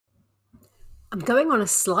I'm going on a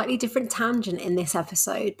slightly different tangent in this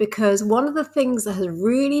episode because one of the things that has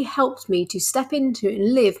really helped me to step into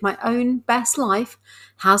and live my own best life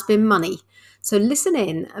has been money. So listen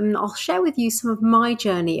in and I'll share with you some of my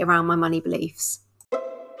journey around my money beliefs.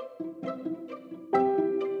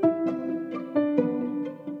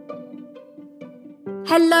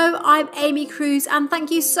 Hello, I'm Amy Cruz, and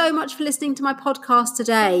thank you so much for listening to my podcast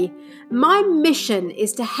today. My mission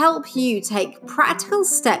is to help you take practical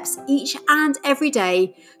steps each and every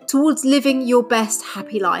day towards living your best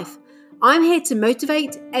happy life. I'm here to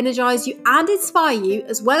motivate, energize you, and inspire you,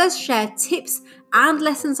 as well as share tips and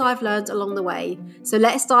lessons I've learned along the way. So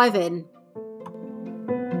let's dive in.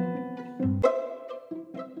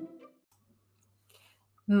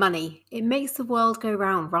 Money. It makes the world go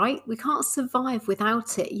round, right? We can't survive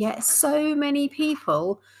without it. Yet so many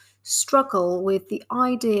people struggle with the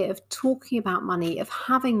idea of talking about money, of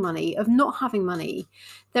having money, of not having money.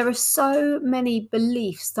 There are so many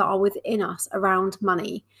beliefs that are within us around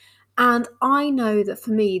money. And I know that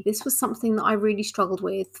for me, this was something that I really struggled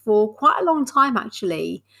with for quite a long time,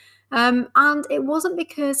 actually. And it wasn't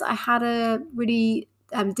because I had a really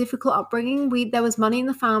difficult upbringing. There was money in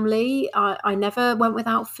the family. I never went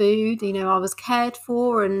without food. I was cared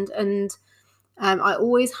for, and I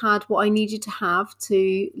always had what I needed to have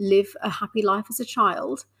to live a happy life as a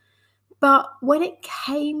child. But when it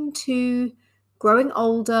came to growing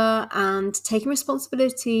older and taking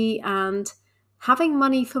responsibility and having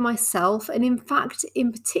money for myself, and in fact,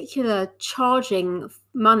 in particular, charging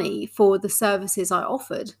money for the services I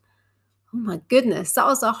offered, oh my goodness, that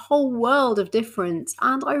was a whole world of difference.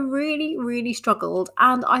 And I really, really struggled.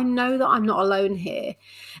 And I know that I'm not alone here.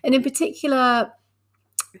 And in particular,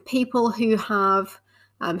 people who have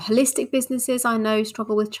holistic businesses, I know,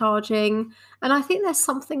 struggle with charging. And I think there's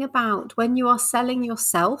something about when you are selling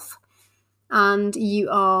yourself and you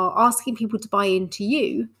are asking people to buy into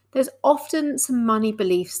you, there's often some money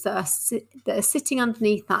beliefs that are sitting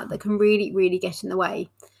underneath that can really, really get in the way.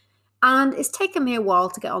 And it's taken me a while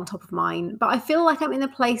to get on top of mine, but I feel like I'm in a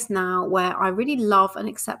place now where I really love and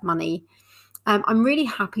accept money. I'm really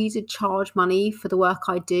happy to charge money for the work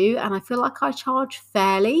I do, and I feel like I charge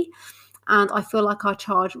fairly, and I feel like I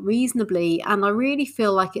charge reasonably, and I really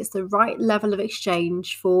feel like it's the right level of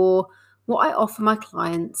exchange for what I offer my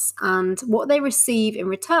clients and what they receive in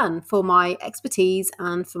return for my expertise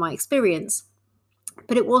and for my experience.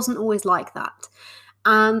 But it wasn't always like that.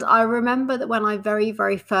 And I remember that when I very,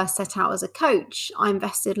 very first set out as a coach, I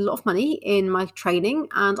invested a lot of money in my training,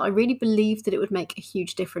 and I really believed that it would make a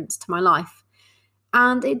huge difference to my life.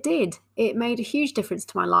 And it did. It made a huge difference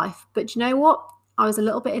to my life. But you know what? I was a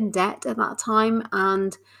little bit in debt at that time,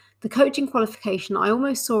 and the coaching qualification I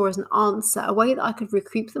almost saw as an answer, a way that I could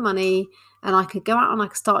recoup the money and I could go out and I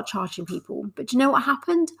could start charging people. But do you know what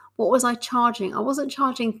happened? What was I charging? I wasn't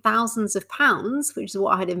charging thousands of pounds, which is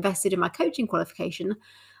what I had invested in my coaching qualification.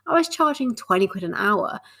 I was charging 20 quid an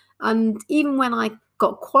hour. And even when I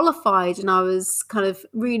got qualified and I was kind of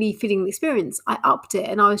really feeling the experience, I upped it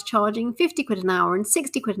and I was charging 50 quid an hour and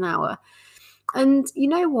 60 quid an hour. And you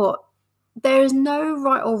know what? There is no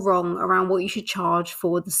right or wrong around what you should charge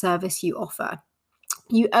for the service you offer.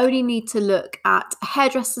 You only need to look at a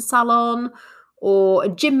hairdresser salon or a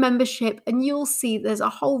gym membership, and you'll see there's a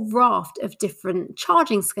whole raft of different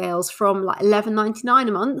charging scales from like $11.99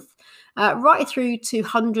 a month right through to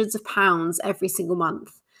hundreds of pounds every single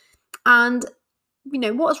month. And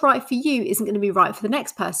what's right for you isn't going to be right for the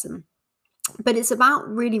next person. But it's about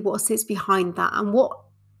really what sits behind that and what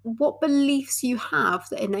beliefs you have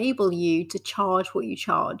that enable you to charge what you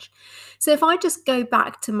charge. So if I just go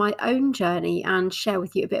back to my own journey and share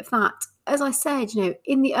with you a bit of that, as I said,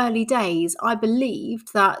 in the early days, I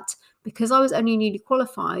believed that because I was only newly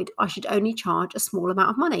qualified, I should only charge a small amount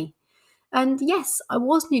of money. And yes, I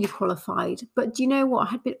was newly qualified, but do you know what?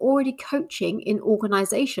 I had been already coaching in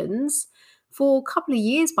organizations for a couple of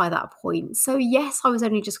years by that point. So yes, I was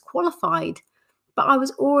only just qualified, but I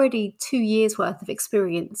was already 2 years worth of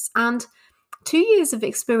experience, and 2 years of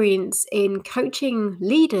experience in coaching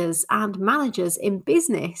leaders and managers in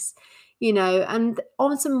business, and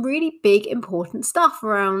on some really big, important stuff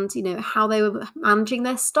around, how they were managing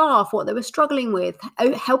their staff, what they were struggling with,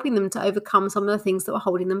 helping them to overcome some of the things that were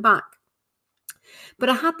holding them back. But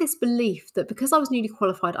I had this belief that because I was newly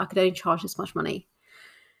qualified, I could only charge this much money.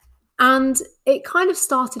 And it kind of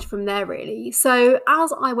started from there, really. So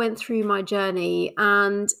as I went through my journey,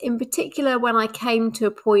 and in particular, when I came to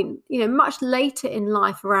a point, much later in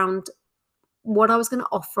life around what I was going to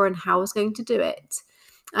offer and how I was going to do it,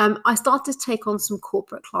 I started to take on some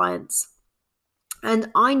corporate clients. And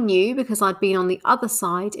I knew, because I'd been on the other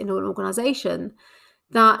side in an organization,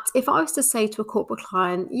 that if I was to say to a corporate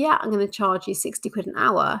client, yeah, I'm going to charge you 60 quid an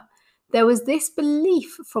hour, there was this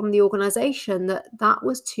belief from the organization that that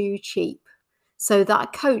was too cheap. So that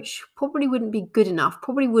a coach probably wouldn't be good enough,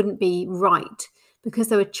 probably wouldn't be right because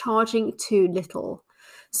they were charging too little.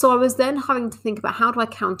 So I was then having to think about how do I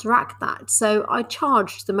counteract that? So I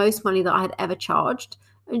charged the most money that I had ever charged.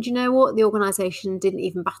 And you know what? The organization didn't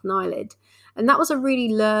even bat an eyelid. And that was a real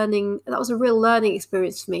learning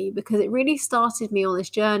experience for me because it really started me on this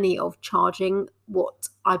journey of charging what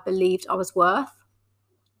I believed I was worth.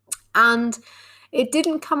 And it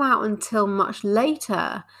didn't come out until much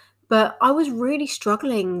later, but I was really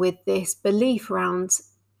struggling with this belief around,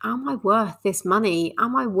 am I worth this money?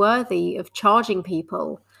 Am I worthy of charging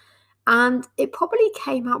people? And it probably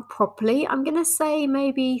came out properly, I'm going to say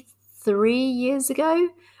maybe 3 years ago.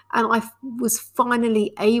 And was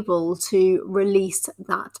finally able to release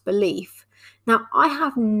that belief. Now, I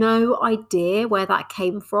have no idea where that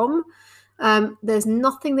came from. There's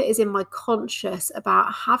nothing that is in my conscious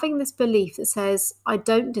about having this belief that says, I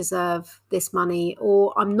don't deserve this money,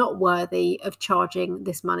 or I'm not worthy of charging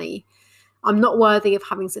this money. I'm not worthy of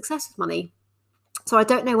having success with money. So I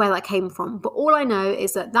don't know where that came from, but all I know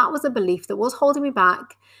is that that was a belief that was holding me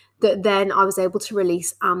back, that then I was able to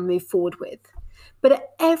release and move forward with. But at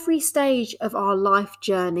every stage of our life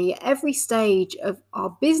journey, at every stage of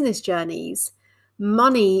our business journeys,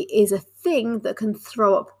 money is a thing that can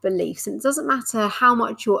throw up beliefs. And it doesn't matter how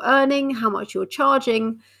much you're earning, how much you're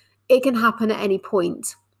charging, it can happen at any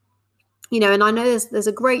point. And I know there's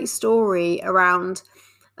a great story around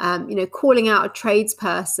calling out a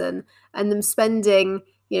tradesperson and them spending,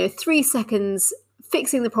 3 seconds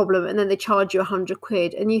fixing the problem, and then they charge you 100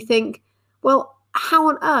 quid. And you think, well, how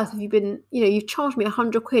on earth have you been, you've charged me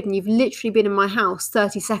 100 quid and you've literally been in my house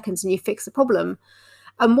 30 seconds and you fixed the problem.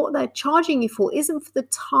 And what they're charging you for isn't for the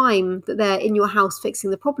time that they're in your house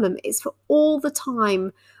fixing the problem. It's for all the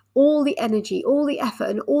time, all the energy, all the effort,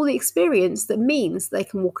 and all the experience that means they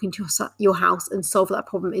can walk into your house and solve that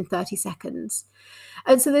problem in 30 seconds.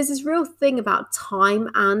 And so there's this real thing about time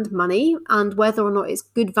and money, and whether or not it's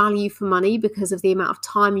good value for money because of the amount of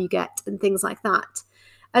time you get and things like that.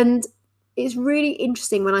 And it's really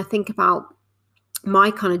interesting when I think about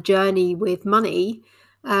my kind of journey with money.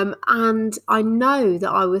 And I know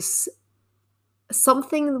that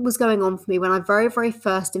something was going on for me when I very, very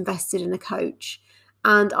first invested in a coach.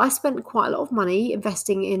 And I spent quite a lot of money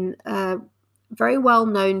investing in a very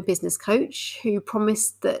well-known business coach who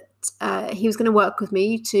promised that he was going to work with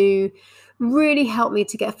me to really help me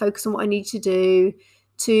to get focused on what I need to do,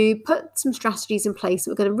 to put some strategies in place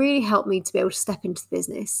that were going to really help me to be able to step into the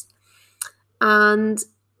business. And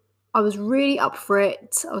I was really up for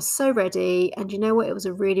it. I was so ready. And you know what? It was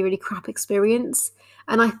a really, really crap experience.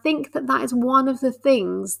 And I think that is one of the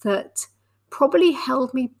things that probably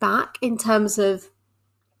held me back in terms of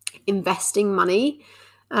investing money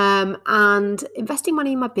and investing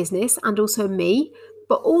money in my business and also me,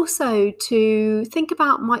 but also to think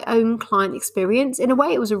about my own client experience. In a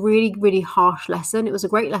way, it was a really, really harsh lesson. It was a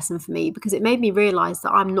great lesson for me because it made me realize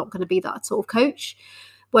that I'm not going to be that sort of coach.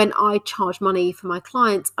 When I charge money for my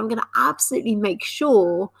clients, I'm going to absolutely make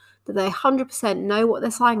sure that they 100% know what they're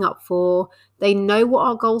signing up for. They know what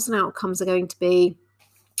our goals and outcomes are going to be.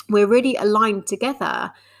 We're really aligned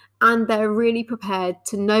together and they're really prepared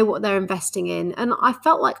to know what they're investing in. And I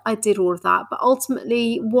felt like I did all of that, but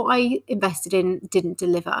ultimately what I invested in didn't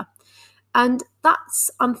deliver. And that's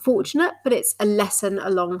unfortunate, but it's a lesson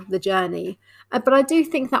along the journey. But I do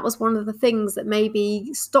think that was one of the things that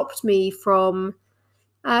maybe stopped me from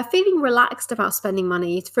feeling relaxed about spending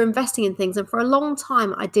money, for investing in things. And for a long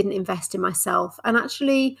time, I didn't invest in myself. And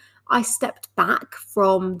actually, I stepped back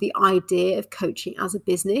from the idea of coaching as a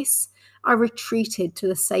business. I retreated to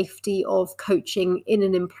the safety of coaching in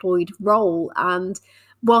an employed role. And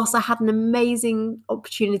whilst I had an amazing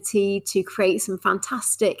opportunity to create some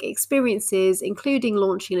fantastic experiences, including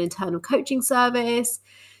launching an internal coaching service,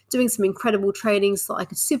 doing some incredible training so that I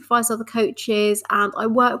could supervise other coaches, and I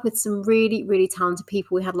worked with some really, really talented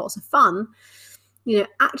people. We had lots of fun.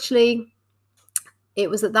 Actually, it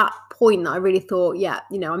was at that point that I really thought,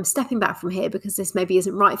 I'm stepping back from here because this maybe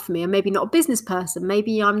isn't right for me. I'm maybe not a business person.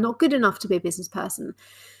 Maybe I'm not good enough to be a business person.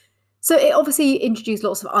 So it obviously introduced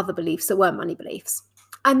lots of other beliefs that weren't money beliefs.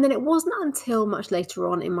 And then it wasn't until much later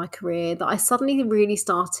on in my career that I suddenly really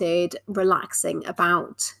started relaxing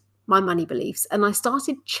about my money beliefs. And I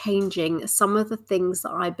started changing some of the things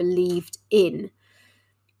that I believed in.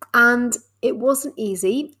 And it wasn't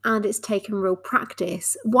easy, and it's taken real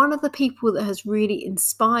practice. One of the people that has really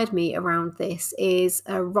inspired me around this is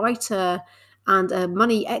a writer and a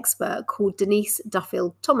money expert called Denise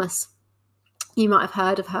Duffield Thomas. You might have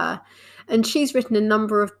heard of her. And she's written a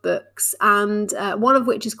number of books, and one of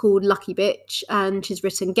which is called Lucky Bitch, and she's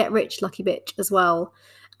written Get Rich, Lucky Bitch as well.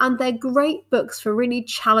 And they're great books for really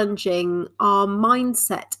challenging our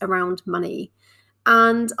mindset around money.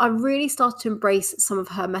 And I really started to embrace some of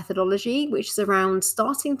her methodology, which is around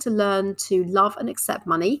starting to learn to love and accept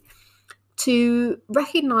money, to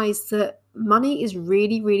recognize that money is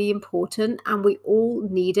really, really important and we all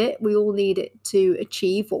need it. We all need it to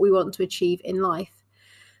achieve what we want to achieve in life.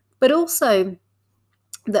 But also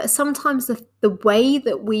that sometimes the way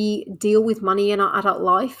that we deal with money in our adult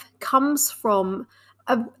life comes from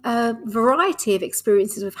a variety of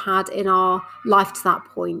experiences we've had in our life to that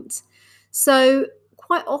point. So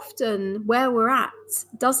quite often where we're at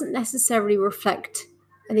doesn't necessarily reflect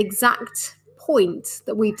an exact point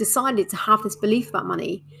that we've decided to have this belief about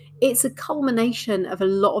money. It's a culmination of a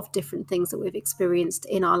lot of different things that we've experienced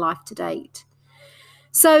in our life to date.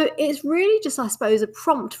 So it's really just, I suppose, a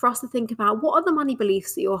prompt for us to think about what are the money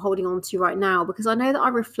beliefs that you're holding on to right now? Because I know that I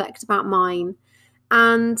reflect about mine,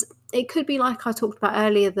 and it could be like I talked about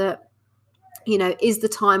earlier that, is the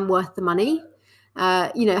time worth the money?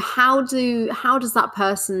 How does that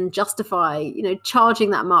person justify,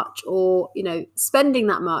 charging that much or, spending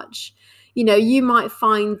that much? You might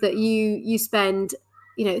find that you spend,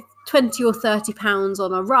 20 or 30 pounds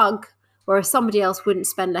on a rug, whereas somebody else wouldn't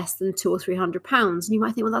spend less than £200 or £300. And you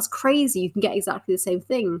might think, well, that's crazy. You can get exactly the same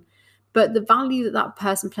thing. But the value that that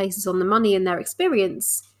person places on the money and their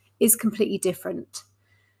experience is completely different.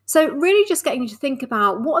 So really just getting you to think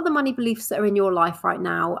about what are the money beliefs that are in your life right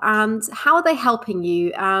now and how are they helping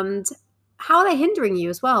you and how are they hindering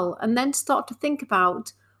you as well? And then start to think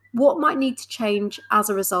about what might need to change as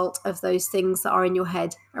a result of those things that are in your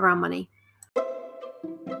head around money.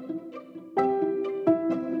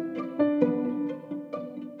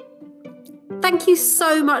 Thank you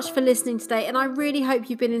so much for listening today, and I really hope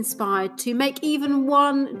you've been inspired to make even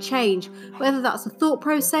one change, whether that's a thought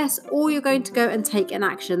process or you're going to go and take an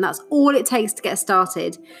action. That's all it takes to get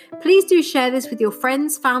started. Please do share this with your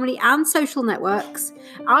friends, family, and social networks.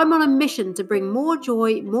 I'm on a mission to bring more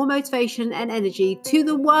joy, more motivation, and energy to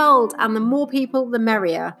the world, and the more people, the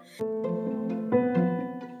merrier.